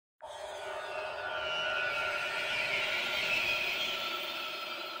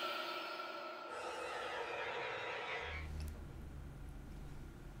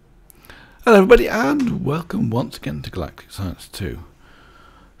Hello everybody and welcome once again to Galactic Science 2.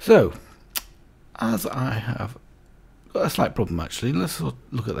 So, as I have got a slight problem actually, let's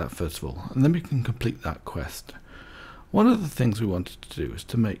look at that first of all and then we can complete that quest. One of the things we wanted to do is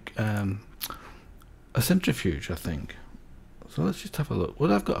to make a centrifuge, I think. So let's just have a look.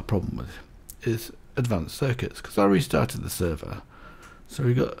 What I've got a problem with is advanced circuits, because I restarted the server. So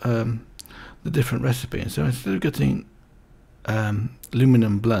we got the different recipe, and so instead of getting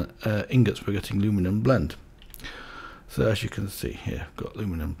aluminum blend ingots, we're getting aluminum blend. So as you can see here, I've got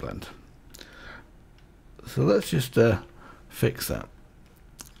aluminum blend. So let's just fix that.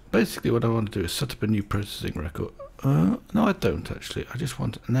 Basically what I want to do is set up a new processing record. No, I don't actually. I just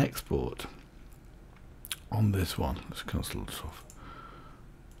want an export on this one. Let's cancel this off.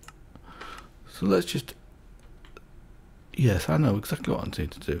 So let's just, yes, I know exactly what I need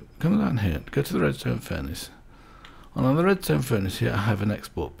to do. Come down here, go to the redstone furnace. And on the redstone furnace here I have an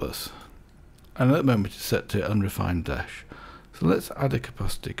export bus, and at the moment it's set to unrefined dash. So let's add a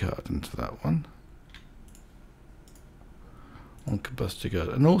capacity card into that one, capacity card,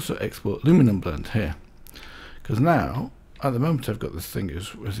 and also export aluminum blend here, because now at the moment I've got this thing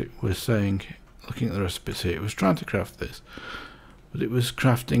we're saying, looking at the recipes here, it was trying to craft this, but it was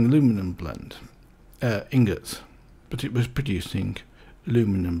crafting aluminum blend ingots, but it was producing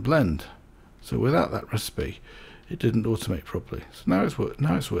aluminum blend. So without that recipe it didn't automate properly. So now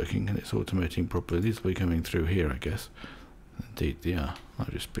it's working and it's automating properly. These will be coming through here, I guess. Indeed they are. I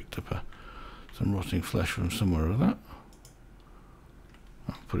just picked up some rotting flesh from somewhere or other.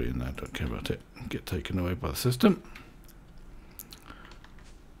 I'll put it in there, don't care about it. Get taken away by the system.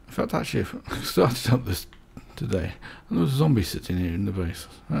 In fact, actually, I started up this today and there was a zombie sitting here in the base.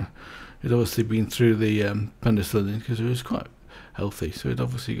 It'd obviously been through the penicillin, because it was quite healthy, so it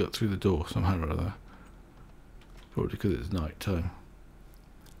obviously got through the door somehow or other. Probably because it's night time.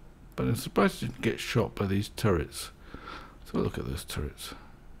 But I'm surprised it didn't get shot by these turrets. So look at those turrets.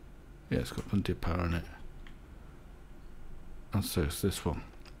 Yeah, it's got plenty of power in it. And so it's this one.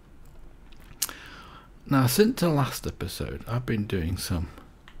 Now, since the last episode, I've been doing some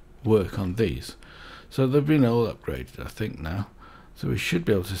work on these. So they've been all upgraded, I think, now. So we should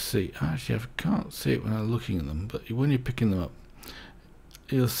be able to see. Actually, I can't see it when I'm looking at them, but when you're picking them up,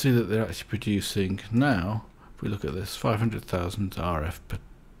 you'll see that they're actually producing now. We look at this, 500,000 RF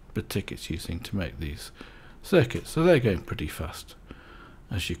per tick it's using to make these circuits, so they're going pretty fast,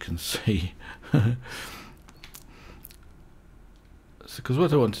 as you can see. Because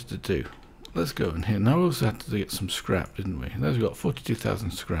what I wanted to do, let's go in here. Now we also had to get some scrap, didn't we? There's got 42,000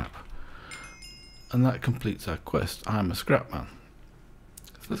 scrap, and that completes our quest. I'm a Scrapman.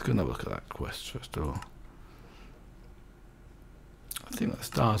 So let's go and have a look at that quest first of all. I think that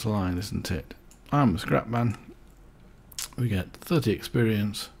stars align, isn't it? I'm a Scrapman. We get 30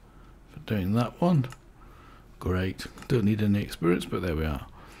 experience for doing that one. Great. Don't need any experience, but there we are.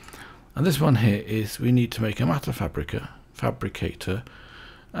 And this one here is we need to make a matter fabricator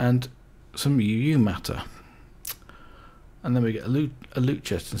and some UU matter. And then we get a loot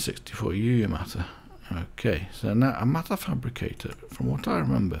chest and 64 UU matter. Okay, so now a matter fabricator, from what I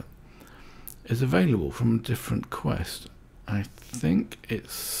remember, is available from a different quest. I think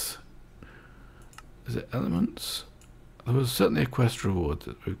it's... is it elements? There was certainly a quest reward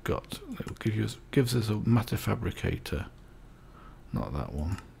that we've got that will gives us a matter fabricator. Not that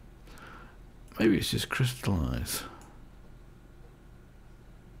one. Maybe it's just crystallize.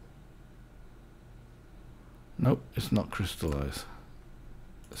 Nope, it's not crystallize.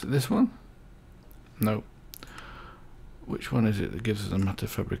 Is it this one? Nope. Which one is it that gives us a matter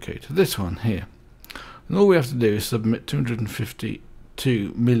fabricator? This one here. And all we have to do is submit 252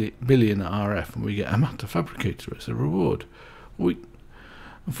 billion RF and we get a matter fabricator as a reward.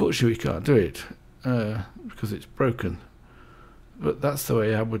 Unfortunately we can't do it because it's broken, but that's the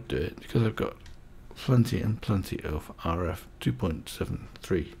way I would do it, because I've got plenty and plenty of RF,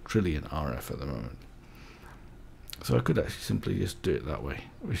 2.73 trillion RF at the moment. So I could actually simply just do it that way,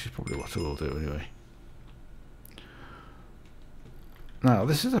 which is probably what I will do anyway. Now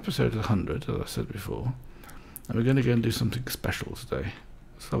this is episode 100, as I said before, and we're going to go and do something special today.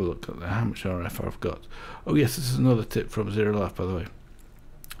 Let's have a look at how much RF I've got. Oh yes, this is another tip from Zero Life, by the way.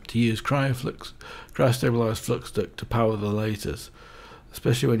 To use cryostabilized flux duct to power the lasers,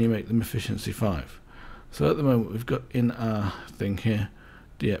 especially when you make them efficiency 5. So at the moment we've got in our thing here,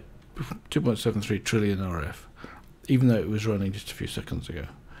 2.73 trillion RF, even though it was running just a few seconds ago.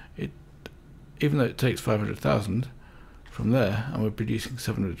 Even though it takes 500,000 from there, and we're producing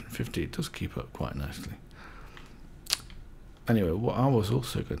 750, it does keep up quite nicely. Anyway, what I was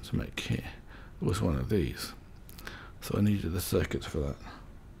also going to make here was one of these, so I needed the circuits for that.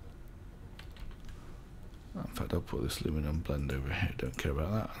 In fact, I'll put this aluminum blend over here. Don't care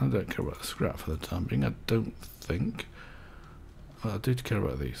about that. I don't care about the scrap for the time being. I don't think. Well, I do care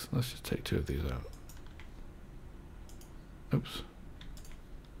about these. Let's just take 2 of these out. Oops.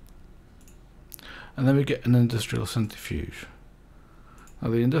 And then we get an industrial centrifuge. Now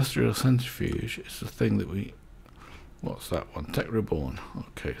the industrial centrifuge is the thing that we... What's that one? Tech Reborn.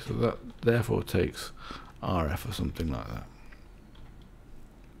 Okay, so that therefore takes RF or something like that.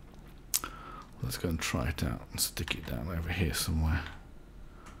 Let's go and try it out and stick it down over here somewhere.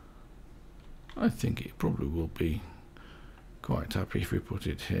 I think it probably will be quite happy if we put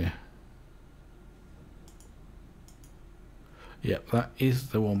it here. Yep, that is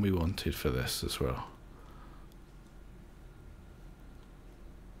the one we wanted for this as well.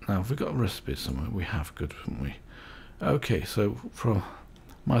 Now, have we got a recipe somewhere? We have, good, haven't we? Okay, so from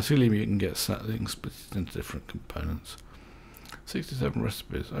mycelium you can get things split into different components. 67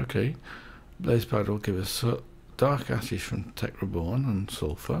 recipes, okay. Blaze powder will give us dark ashes from Tech Reborn and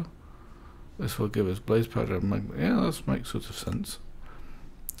sulfur. This will give us blaze powder and magnet. Yeah, that makes sort of sense.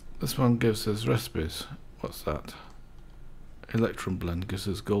 This one gives us recipes. What's that? Electron blend gives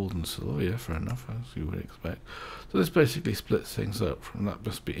us gold and silver. Yeah, fair enough, as you would expect. So this basically splits things up. From that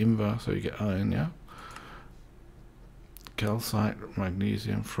must be invar, so you get iron, yeah. Calcite,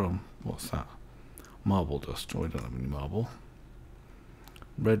 magnesium from, what's that? Marble dust. Oh, we don't have any marble.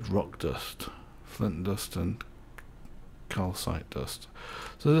 Red rock dust, flint dust, and calcite dust.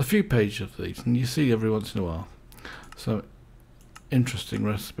 So there's a few pages of these, and you see every once in a while some interesting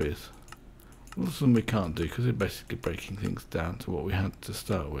recipes. Most of them we can't do because they're basically breaking things down to what we had to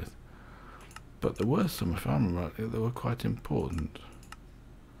start with. But there were some, if I remember rightly, that were quite important.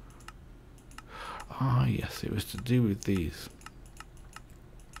 Ah, yes, it was to do with these.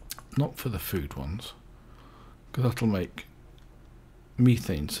 Not for the food ones, because that'll make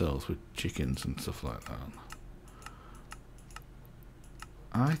methane cells with chickens and stuff like that.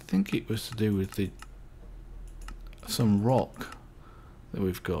 I think it was to do with the some rock that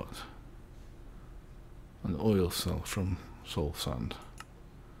we've got, an oil cell from soul sand.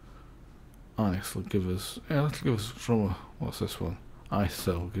 Ice will give us, yeah, that'll give us from a, what's this one? Ice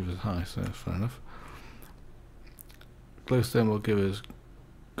cell will give us ice, yeah, fair enough. Glowstone will give us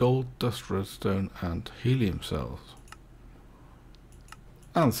gold, dust, redstone, and helium cells.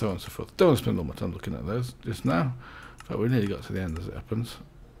 And so on and so forth. Don't want to spend all my time looking at those just now. In fact, we nearly got to the end as it happens.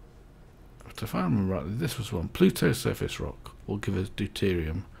 But if I remember rightly, this was one. Pluto surface rock will give us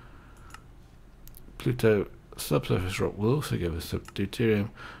deuterium. Pluto subsurface rock will also give us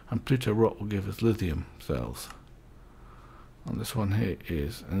deuterium, and Pluto rock will give us lithium cells. And this one here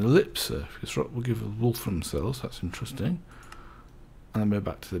is an ellipse surface rock will give us wolfram cells. That's interesting. And then we're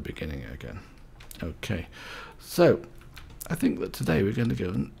back to the beginning again. Okay, so I think that today we're going to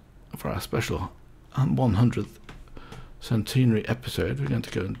go for our special 100th centenary episode. We're going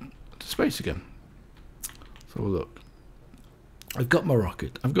to go into space again. So look, I've got my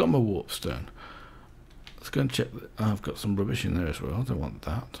rocket, I've got my warp stone. Let's go and check that I've got some rubbish in there as well. I don't want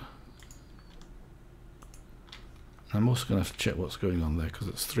that. I'm also going to have to check what's going on there because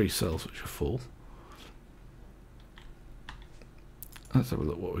it's 3 cells which are full. Let's have a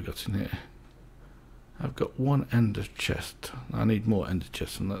look what we got in here. I've got 1 ender chest. I need more ender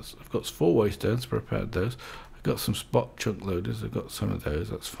chests, and that's, I've got 4 waystones, prepared those. I've got some spot chunk loaders, I've got some of those,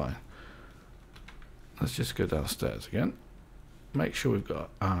 that's fine. Let's just go downstairs again. Make sure we've got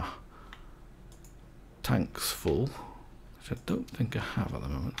our tanks full, which I don't think I have at the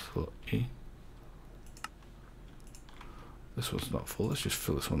moment. So E. This one's not full, let's just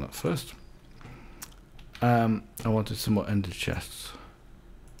fill this one up first. I wanted some more ender chests.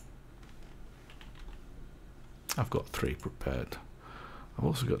 I've got 3 prepared. I've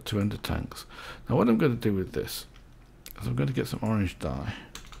also got 2 ender tanks. Now what I'm going to do with this is I'm going to get some orange dye,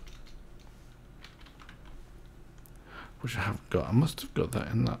 which I haven't got. I must have got that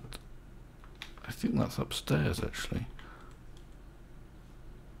in that. I think that's upstairs actually.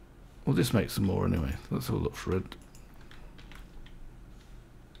 Well, this makes some more anyway. Let's have a look for red.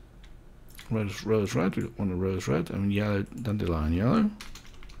 Rose red, we've got 1 of rose red, and yellow, dandelion yellow.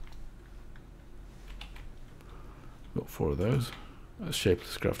 Got 4 of those. That's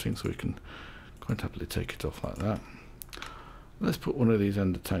shapeless crafting, so we can quite happily take it off like that. Let's put 1 of these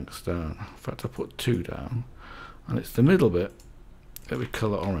ender tanks down. In fact, I put 2 down, and it's the middle bit that we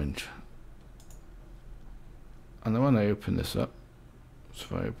colour orange. And then when I open this up, so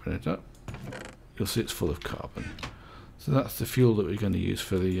if I open it up, you'll see it's full of carbon. So that's the fuel that we're going to use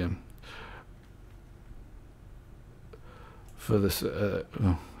for the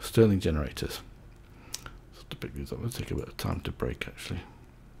Stirling generators. So to pick these up, it'll take a bit of time to break actually.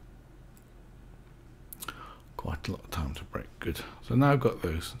 quite a lot of time to break. Good. So now I've got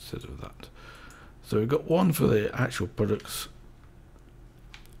those instead of that. So we've got one for the actual products.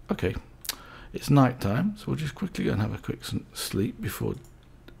 Okay, it's night time, so we'll just quickly go and have a quick sleep before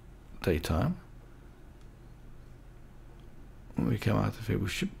daytime. When we come out of here,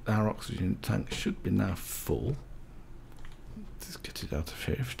 our oxygen tank should be now full. Let's get it out of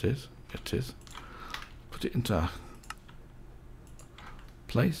here if it is. It is. Put it into our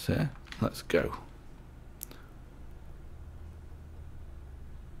place there. Let's go.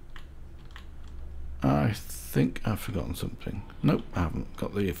 I think I've forgotten something. Nope, I haven't.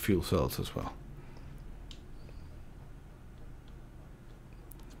 Got the fuel cells as well.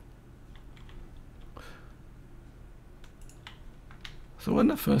 So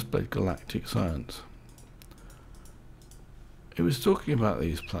when I first played Galactic Science, it was talking about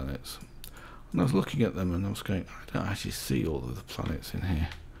these planets, and I was looking at them and I was going, I don't actually see all of the planets in here.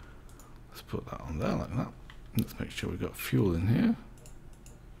 Let's put that on there like that. Let's make sure we've got fuel in here.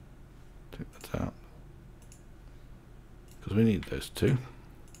 Take that out, because we need those two.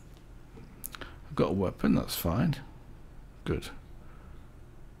 I've got a weapon, that's fine. Good.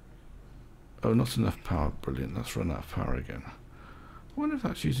 Oh, not enough power, brilliant, let's run out of power again. I wonder if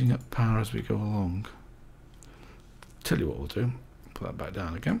that's using up power as we go along. Tell you what we'll do, put that back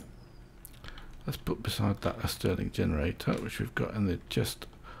down again. Let's put beside that a Stirling generator, which we've got in the chest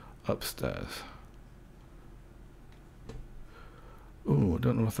upstairs. Oh, I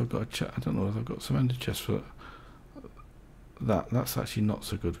don't know if I've got a chest. I don't know if I've got some ender chests for that. That's actually not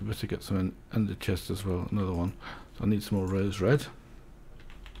so good. We better get some ender chests as well. Another one. So I need some more rose red.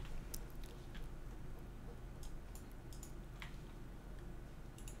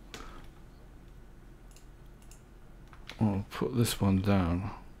 I'll put this one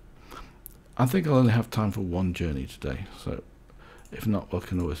down. I think I'll only have time for one journey today, so if not, I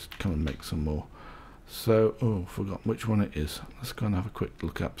can always come and make some more. So, oh, forgot which one it is. Let's go and have a quick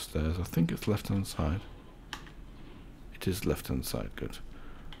look upstairs. I think it's left hand side. It is left hand side, good.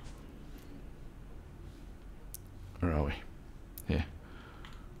 Where are we? Here.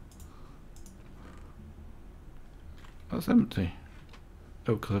 That's empty.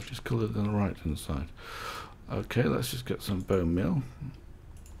 Oh, because I've just coloured on the right hand side. Okay, let's just get some bone meal.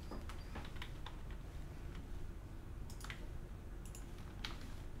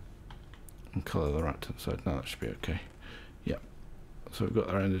 And colour the right hand side. Now that should be okay. Yep. So we've got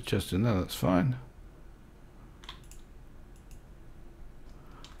our ender chest in there, that's fine.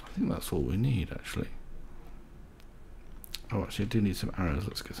 I think that's all we need actually. Oh, actually I do need some arrows.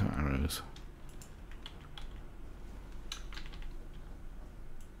 Let's get some arrows.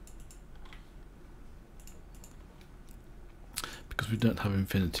 Because we don't have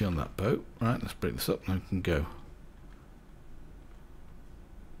infinity on that boat. Right, let's break this up and we can go.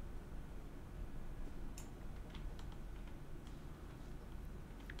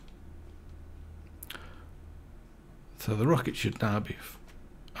 So the rocket should now be...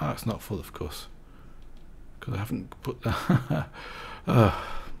 Ah, it's not full, of course. Because I haven't put that... I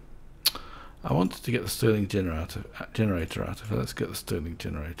wanted to get the Stirling generator out of here. Let's get the Stirling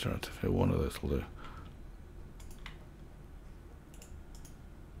generator out of here. One of those will do.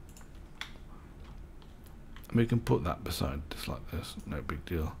 We can put that beside just like this, no big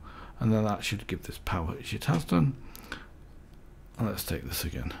deal. And then that should give this power, which it has done. And let's take this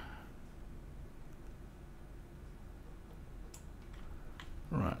again.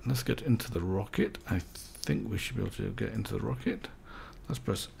 Right, let's get into the rocket. I think we should be able to get into the rocket. Let's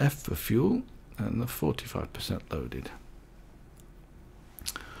press F for fuel, and the 45% loaded.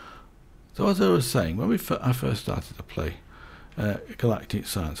 So as I was saying, when I first started to play Galactic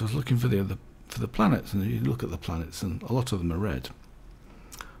Science, I was looking for the planets, and you look at the planets, and a lot of them are red.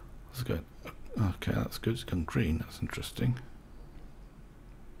 Let's go. Okay, that's good. It's gone green. That's interesting.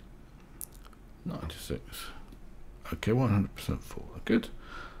 96. Okay, 100% full. Good.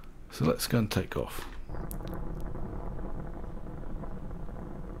 So let's go and take off.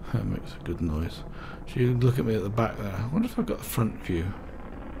 That makes a good noise. So you look at me at the back there. I wonder if I've got the front view.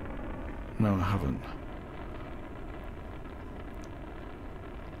 No, I haven't.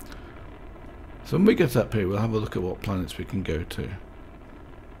 So when we get up here, we'll have a look at what planets we can go to.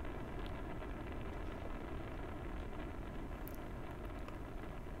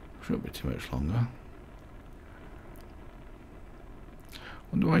 Shouldn't be too much longer.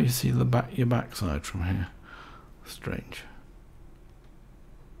 Wonder why you see your backside from here. Strange.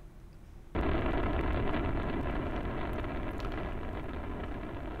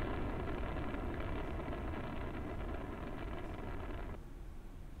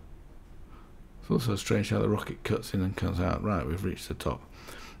 It's also strange how the rocket cuts in and comes out. Right, we've reached the top.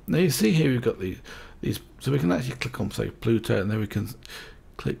 Now you see here we've got these, so we can actually click on, say, Pluto, and then we can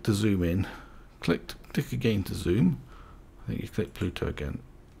click to zoom in. Click again to zoom. I think you click Pluto again,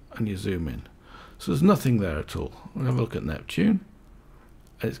 and you zoom in. So there's nothing there at all. We'll have a look at Neptune.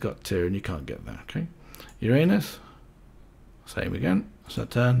 It's got Tyrian, you can't get there. Okay. Uranus, same again.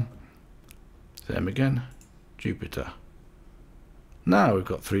 Saturn, same again. Jupiter. Now we've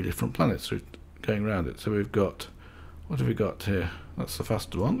got 3 different planets going around it. So we've got, what have we got here? That's the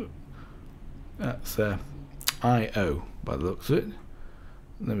faster one. That's Io by the looks of it.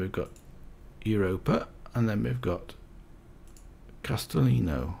 And then we've got Europa, and then we've got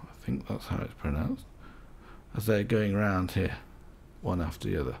Castellino. I think that's how it's pronounced. As they're going around here, one after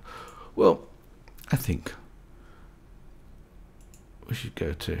the other. Well, I think we should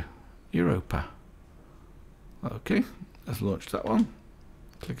go to Europa. Okay, let's launch that one.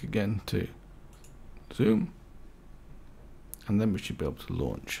 Click again to zoom, and then we should be able to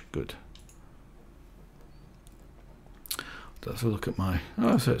launch. Good. Let's have a look at my,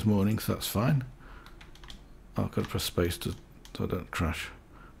 oh, so it's morning, so that's fine. Oh, I've got to press space so I don't crash.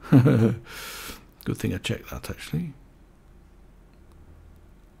 Good thing I checked that, actually.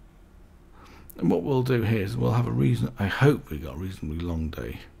 And what we'll do here is we'll have a reason, I hope we got a reasonably long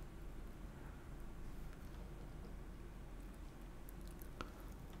day.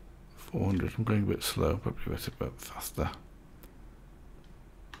 $400, I'm going a bit slow, probably better go faster.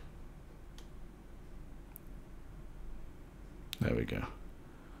 There we go.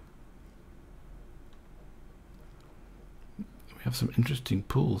 We have some interesting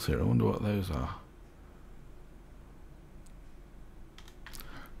pools here. I wonder what those are.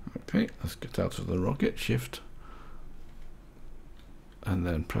 Okay, let's get out of the rocket. Shift. And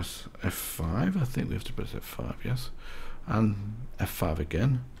then press F5. I think we have to press F5, yes. And F5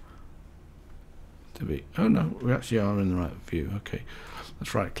 again. To be, oh no, we actually are in the right view. Okay,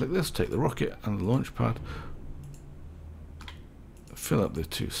 let's right click this, take the rocket and the launch pad. Fill up the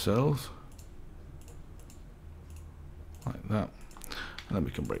 2 cells like that, and then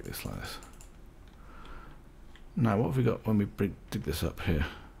we can break this like this. Now what have we got when we dig this up here?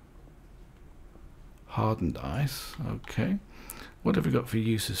 Hardened ice. Okay, what have we got for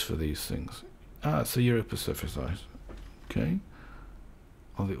uses for these things? Ah, it's a Europa surface ice. Okay,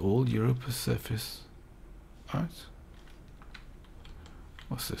 are they all Europa surface ice?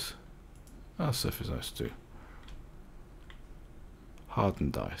 What's this? Ah, surface ice too.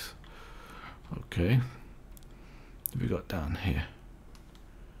 Hardened ice. Okay. What have we got down here?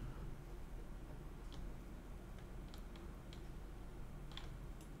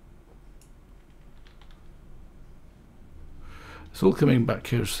 It's all coming back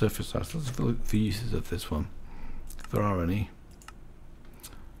here as surface ice. Let's look at the uses of this one, if there are any.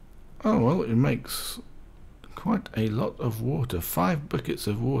 Oh well, it makes quite a lot of water. 5 buckets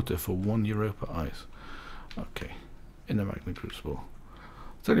of water for 1 Europa ice. Okay, in a magma crucible.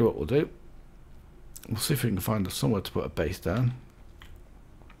 Tell you what we'll do. We'll see if we can find somewhere to put a base down.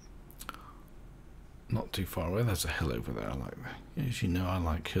 Not too far away. There's a hill over there. I like that. As you know, I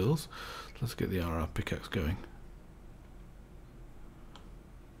like hills. Let's get the RR pickaxe going.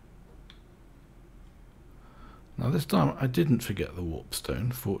 Now this time I didn't forget the warp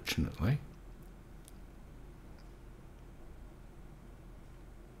stone, fortunately.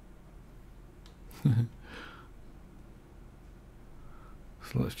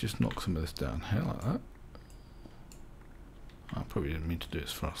 So let's just knock some of this down here like that. I probably didn't mean to do it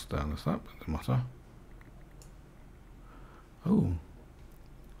as fast down as that, but it doesn't matter. Oh,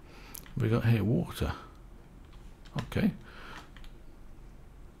 we got here water. Okay.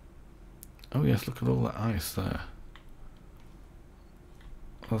 Oh yes, look at all that ice there.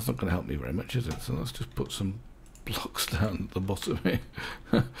 Well, that's not going to help me very much, is it? So let's just put some blocks down at the bottom here.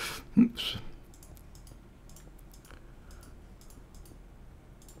 Oops.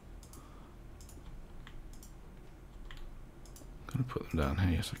 Going to put them down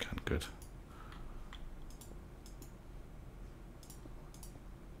here. Yes, I can. Good.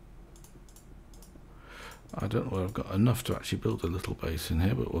 I don't know whether I've got enough to actually build a little base in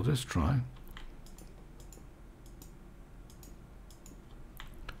here, but we'll just try.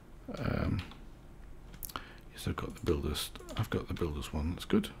 Yes, I've got the builders. I've got the builders one. That's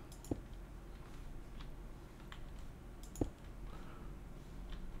good.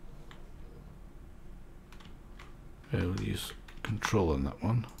 Yeah, we'll use control on that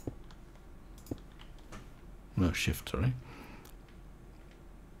one. No, shift, sorry.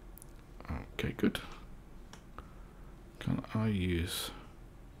 Okay, good. Can I use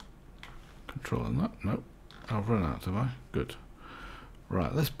control on that? No, I've run out, have I? Good.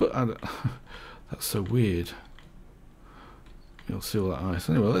 Right, let's put. That's so weird. you'll see all that ice.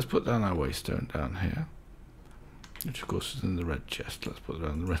 Anyway, let's put down our waystone down here, which of course is in the red chest. Let's put it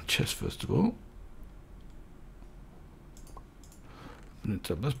down in the red chest first of all.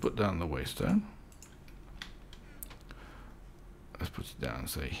 Let's put down the waystone. Let's put it down,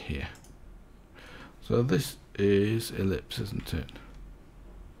 say here. So this is ellipse, isn't it?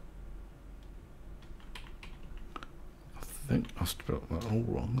 I think I spelled that all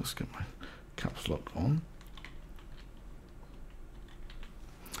wrong. Let's get my caps lock on.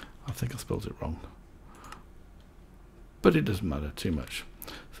 I think I spelled it wrong, but it doesn't matter too much.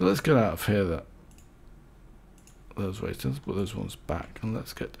 So let's get out of here those waystones, put those ones back, and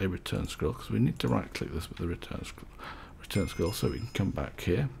let's get a return scroll, because we need to right click this with the return scroll so we can come back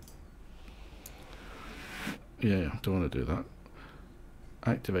here. Yeah, don't want to do that.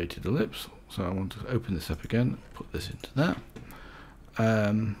 Activated ellipse, so I want to open this up again, put this into that.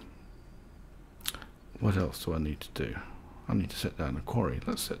 What else do I need to do? I need to set down a quarry.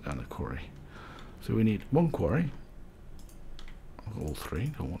 Let's set down a quarry. So we need one quarry. All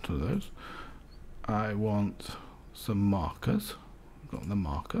three, don't want one of those. I want some markers. I've got the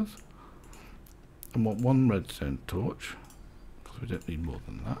markers. I want one redstone torch, because we don't need more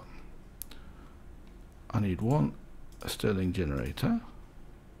than that. I need one Stirling generator.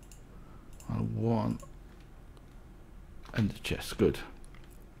 And one ender chest. Good.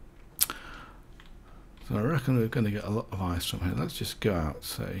 So I reckon we're going to get a lot of ice from here. Let's just go out,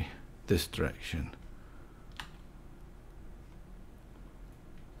 say, this direction.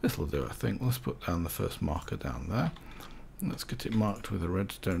 This will do, I think. Let's put down the first marker down there. Let's get it marked with a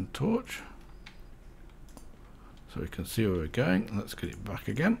redstone torch, so we can see where we're going. Let's get it back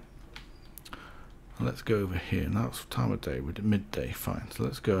again. And let's go over here. Now it's time of day. We're at midday. Fine. So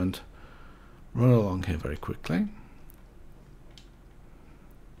let's go and run along here very quickly.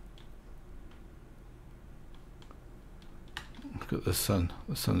 Look at the sun.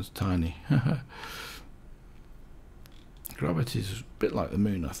 The sun's tiny. Gravity is a bit like the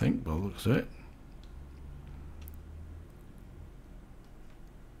moon, I think, by the looks of it.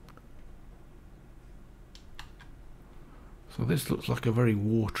 So this looks like a very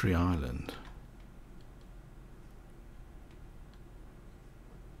watery island.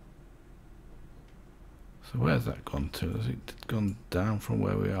 So where's that gone to? Has it gone down from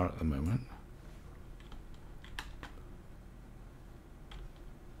where we are at the moment?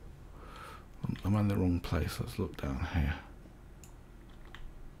 I'm in the wrong place. Let's look down here.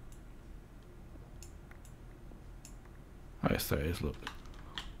 Oh yes, there it is, look.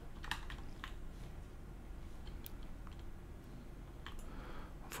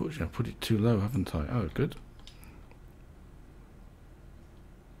 Unfortunately, I put it too low, haven't I? Oh, good.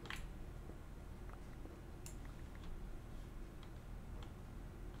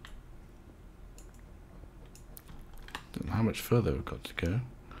 Don't know how much further we've got to go.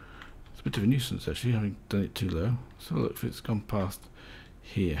 It's a bit of a nuisance, actually, having done it too low. So look, if it's gone past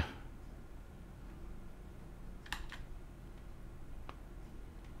here.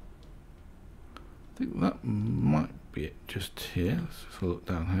 I think that might be it just here. Let's just look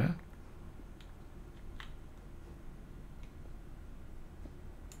down here.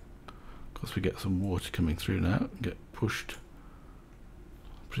 Of course, we get some water coming through now. Get pushed.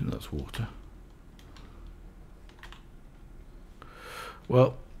 I presume that's water.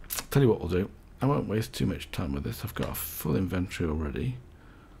 Well, tell you what we'll do. I won't waste too much time with this. I've got a full inventory already.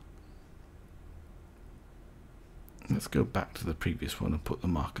 Let's go back to the previous one and put the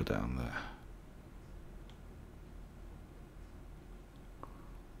marker down there.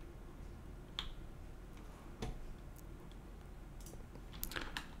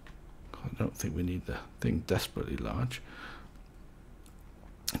 I don't think we need the thing desperately large.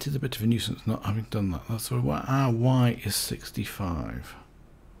 It is a bit of a nuisance not having done that. That's why our Y is 65.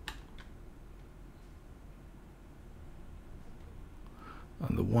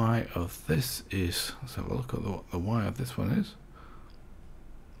 And the Y of this is, let's have a look at what the Y of this one is.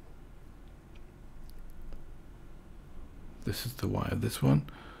 This is the Y of this one,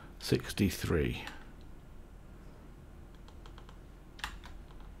 63.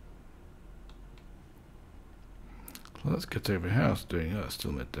 Well, let's get over here. I was doing that,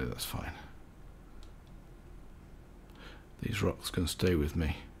 still midday, that's fine. These rocks can stay with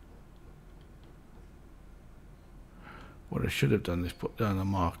me. What I should have done is put down a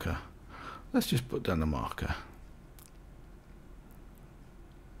marker. Let's just put down a marker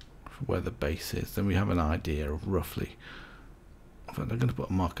for where the base is. Then we have an idea of roughly. In fact, I'm going to put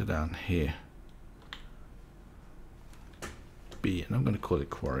a marker down here. B, and I'm going to call it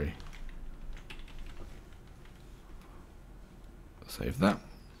quarry. Save that.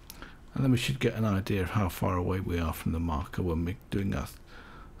 and then we should get an idea of how far away we are from the marker when we're doing our,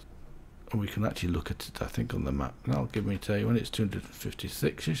 and we can actually look at it, I think, on the map. And that'll give me, tell you, when it's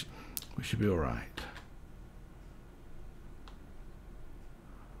 256ish, we should be alright.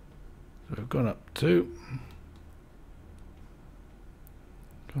 So we've gone up 2,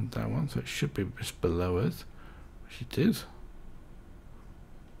 gone down 1, so it should be just below us, which it is.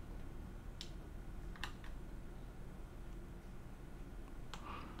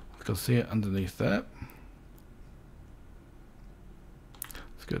 I can see it underneath there.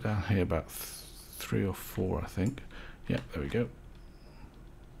 Let's go down here about 3 or 4, I think. Yeah, there we go.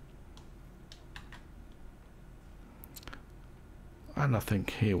 And I think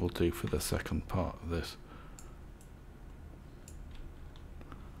here will do for the second part of this.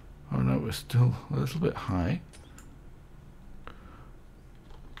 Oh no, we're still a little bit high.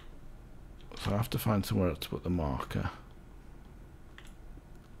 So I have to find somewhere else to put the marker.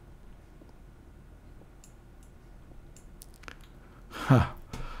 Huh.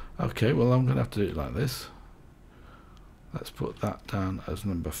 Okay, well I'm going to have to do it like this. Let's put that down as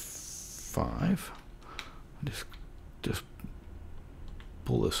number 5. Just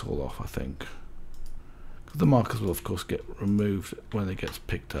pull this all off, I think. The markers will of course get removed when it gets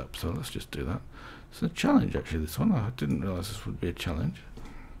picked up, so let's just do that. It's a challenge actually, this one. I didn't realise this would be a challenge.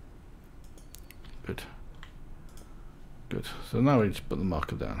 Good. Good. So now we just put the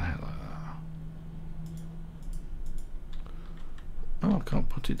marker down here like that. Oh, I can't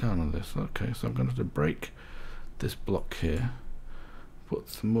put it down on this. Okay, so I'm going to have to break this block here, put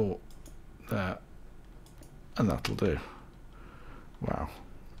some more there, and that'll do. Wow.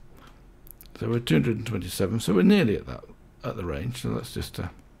 So we're 227, so we're nearly at that, at the range. So let's just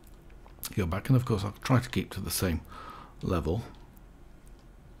go back, and of course I'll try to keep to the same level,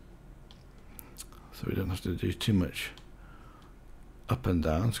 so we don't have to do too much up and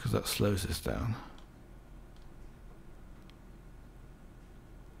downs, because that slows us down.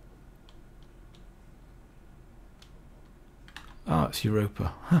 Ah, it's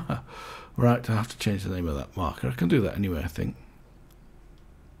Europa. Right, I have to change the name of that marker. I can do that anyway, I think.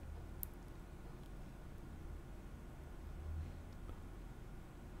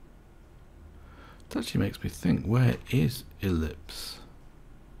 It actually makes me think, where is ellipse?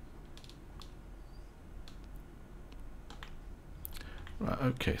 Right,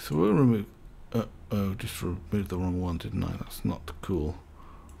 okay, so we'll remove, oh, just removed the wrong one, didn't I? That's not cool.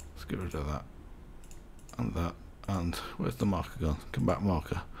 Let's get rid of that. And that. And where's the marker gone? Come back,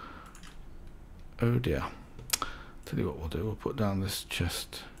 marker. Oh dear. Tell you what we'll do, we'll put down this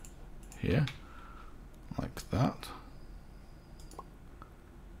chest here, like that.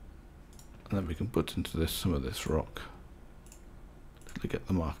 And then we can put into this some of this rock to get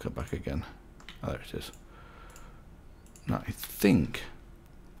the marker back again. Oh, there it is. Now I think,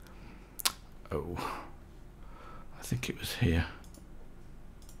 oh, I think it was here.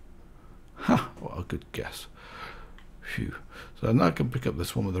 Ha! What a good guess. Phew. So now I can pick up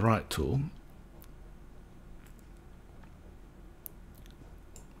this one with the right tool.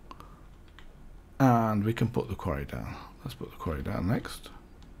 And we can put the quarry down. Let's put the quarry down next.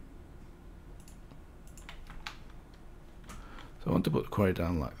 So I want to put the quarry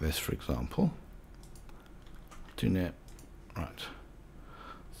down like this, for example. Too near. Right.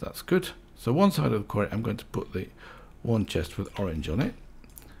 So that's good. So one side of the quarry, I'm going to put the one chest with orange on it.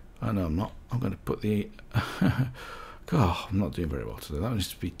 Oh no, I'm not. I'm going to put the... God, I'm not doing very well today. That needs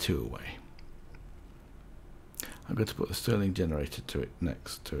to be 2 away. I'm going to put the Stirling generator to it,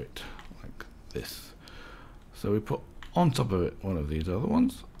 next to it, like this. So we put on top of it one of these other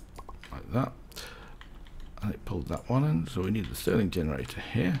ones, like that. And it pulled that one in, so we need the Stirling generator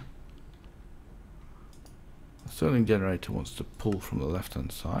here. The Stirling generator wants to pull from the left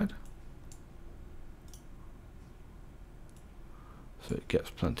hand side, so it gets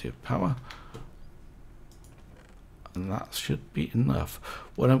plenty of power, and that should be enough.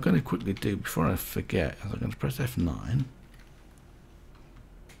 What I'm going to quickly do before I forget is I'm going to press F9,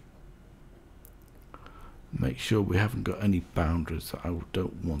 make sure we haven't got any boundaries that I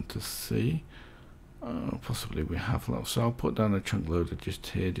don't want to see. Possibly we have, so I'll put down a chunk loader just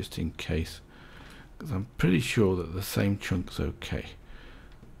here, just in case, because I'm pretty sure that the same chunk's okay.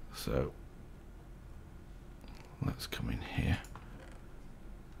 So let's come in here.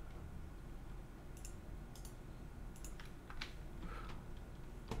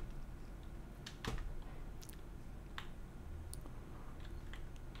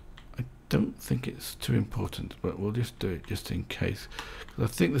 I don't think it's too important, but we'll just do it just in case, because I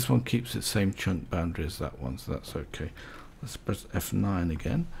think this one keeps its same chunk boundary as that one, so that's okay. Let's press F9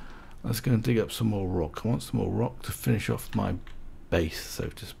 again. Let's go and dig up some more rock. I want some more rock to finish off my base, so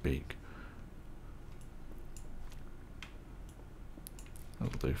to speak.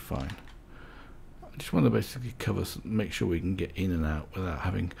 That'll do fine. I just want to basically cover, make sure we can get in and out without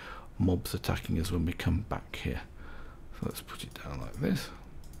having mobs attacking us when we come back here. So let's put it down like this.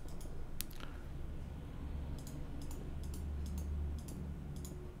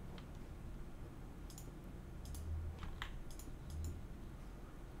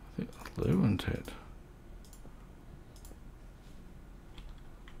 I think that'll do, won't it?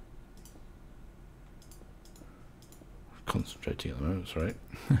 Concentrating at the moment, right?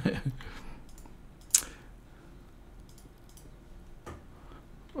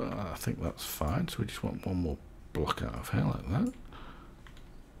 Well, I think that's fine, so we just want one more block out of here like that.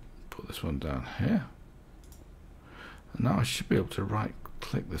 Put this one down here. And now I should be able to right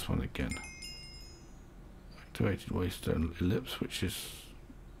click this one again. Activated waystone ellipse, which is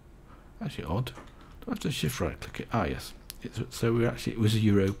actually odd. Do I have to shift right click it? Ah yes. So we actually, it was a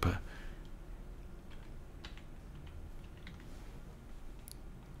Europa.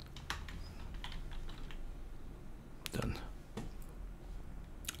 Done.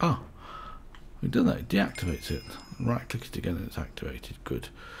 Ah, we've done that. It deactivates it. Right click it again and it's activated. Good.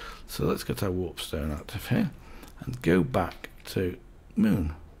 So let's get our warp stone out of here and go back to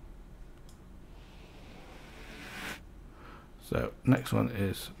Moon. So next one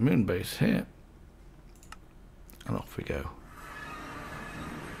is Moon base here, and off we go.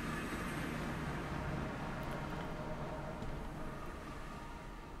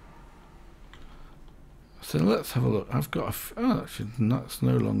 So let's have a look. I've got oh, actually that's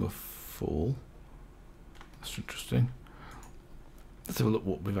no longer full. That's interesting. Let's have a look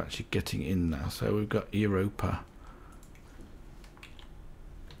what we're actually getting in now. So we've got Europa.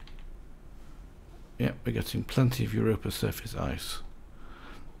 Yep, we're getting plenty of Europa surface ice.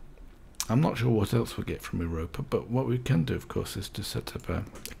 I'm not sure what else we'll get from Europa, but what we can do, of course, is to set up a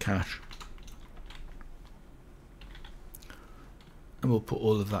cache. And we'll put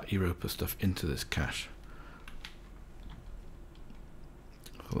all of that Europa stuff into this cache.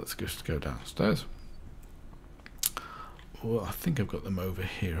 So let's just go downstairs. Well, I think I've got them over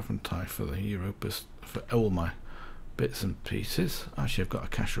here, haven't I, for the Europas, for all my bits and pieces. Actually, I've got a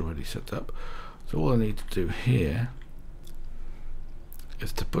cache already set up. So all I need to do here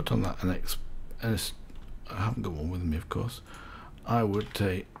is to put on that I haven't got one with me, of course. I would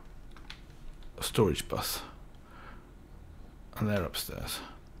take a storage bus, and they're upstairs.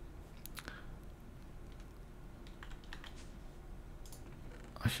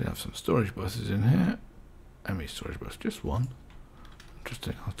 I should have some storage buses in here. How many storage buses? Just one.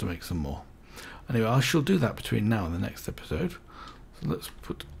 Interesting. I'll have to make some more. Anyway, I shall do that between now and the next episode. So let's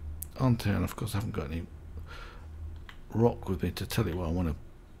put onto here, and of course I haven't got any rock with me to tell you what I want to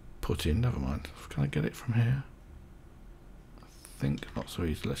put in. Never mind. Can I get it from here? I think not so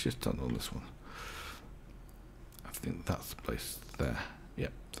easy. Let's just turn on this one. I think that's the place there.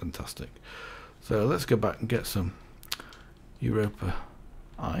 Yep, fantastic. So let's go back and get some Europa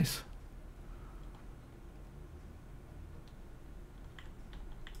ice.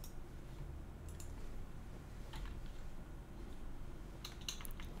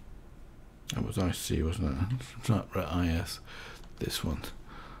 That was IC, wasn't it? It's not right, IS. This one.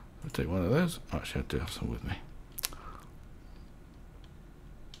 I'll take one of those. Actually, I do have some with me.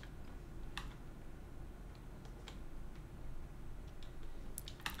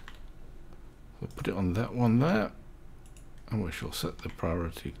 We'll put it on that one there, and we shall set the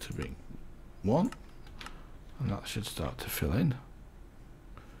priority to being 1, and that should start to fill in.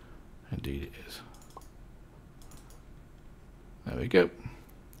 Indeed it is. There we go.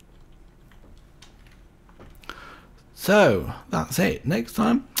 So that's it. Next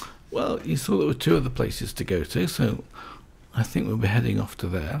time, well, you saw there were 2 other places to go to, so I think we'll be heading off to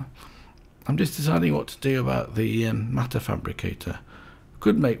there. I'm just deciding what to do about the matter fabricator. We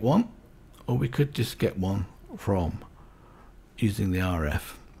could make one, or we could just get one from using the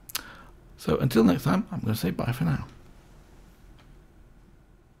RF. So until next time, I'm going to say bye for now.